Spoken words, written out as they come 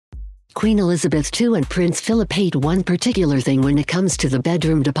Queen Elizabeth II and Prince Philip hate one particular thing when it comes to the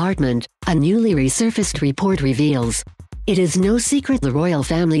bedroom department, a newly resurfaced report reveals. It is no secret the royal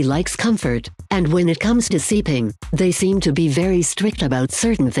family likes comfort, and when it comes to sleeping, they seem to be very strict about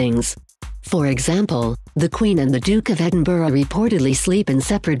certain things. For example, the Queen and the Duke of Edinburgh reportedly sleep in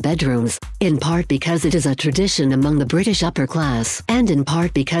separate bedrooms, in part because it is a tradition among the British upper class, and in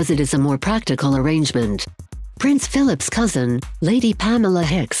part because it is a more practical arrangement. Prince Philip's cousin, Lady Pamela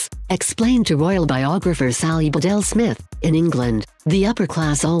Hicks, explained to royal biographer Sally Bedell-Smith, in England, the upper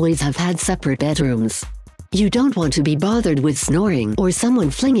class always have had separate bedrooms. You don't want to be bothered with snoring or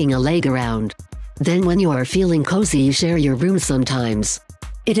someone flinging a leg around. Then when you are feeling cozy you share your room sometimes.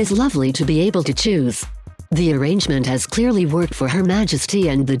 It is lovely to be able to choose. The arrangement has clearly worked for Her Majesty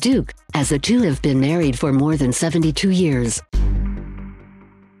and the Duke, as the two have been married for more than 72 years.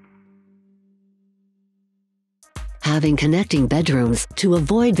 Having connecting bedrooms to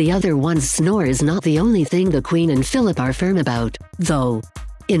avoid the other one's snore is not the only thing the Queen and Philip are firm about, though.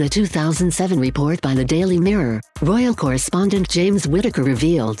 In a 2007 report by the Daily Mirror, royal correspondent James Whittaker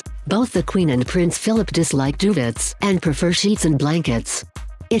revealed, both the Queen and Prince Philip dislike duvets and prefer sheets and blankets.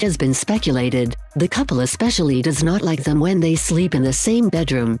 It has been speculated, the couple especially does not like them when they sleep in the same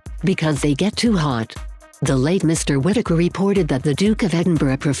bedroom, because they get too hot. The late Mr. Whittaker reported that the Duke of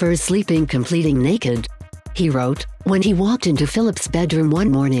Edinburgh prefers sleeping completely naked. He wrote, when he walked into Philip's bedroom one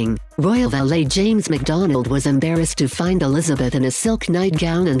morning, royal valet James MacDonald was embarrassed to find Elizabeth in a silk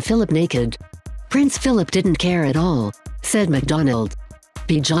nightgown and Philip naked. Prince Philip didn't care at all, said MacDonald.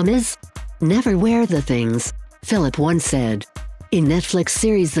 Pyjamas? Never wear the things, Philip once said. In Netflix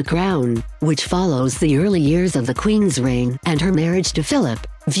series The Crown, which follows the early years of the Queen's reign and her marriage to Philip,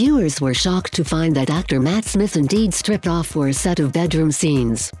 viewers were shocked to find that actor Matt Smith indeed stripped off for a set of bedroom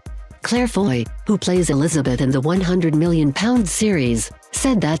scenes. Claire Foy, who plays Elizabeth in the £100 million series,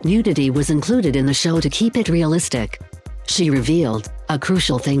 said that nudity was included in the show to keep it realistic. She revealed, a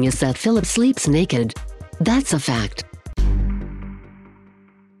crucial thing is that Philip sleeps naked. That's a fact.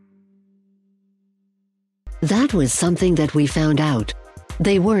 That was something that we found out.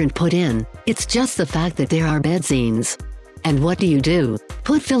 They weren't put in, it's just the fact that there are bed scenes. And what do?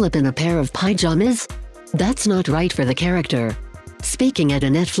 Put Philip in a pair of pyjamas? That's not right for the character. Speaking at a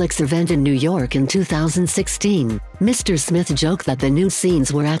Netflix event in New York in 2016, Mr. Smith joked that the new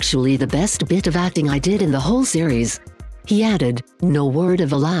scenes were actually the best bit of acting I did in the whole series. He added, no word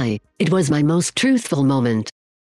of a lie, it was my most truthful moment.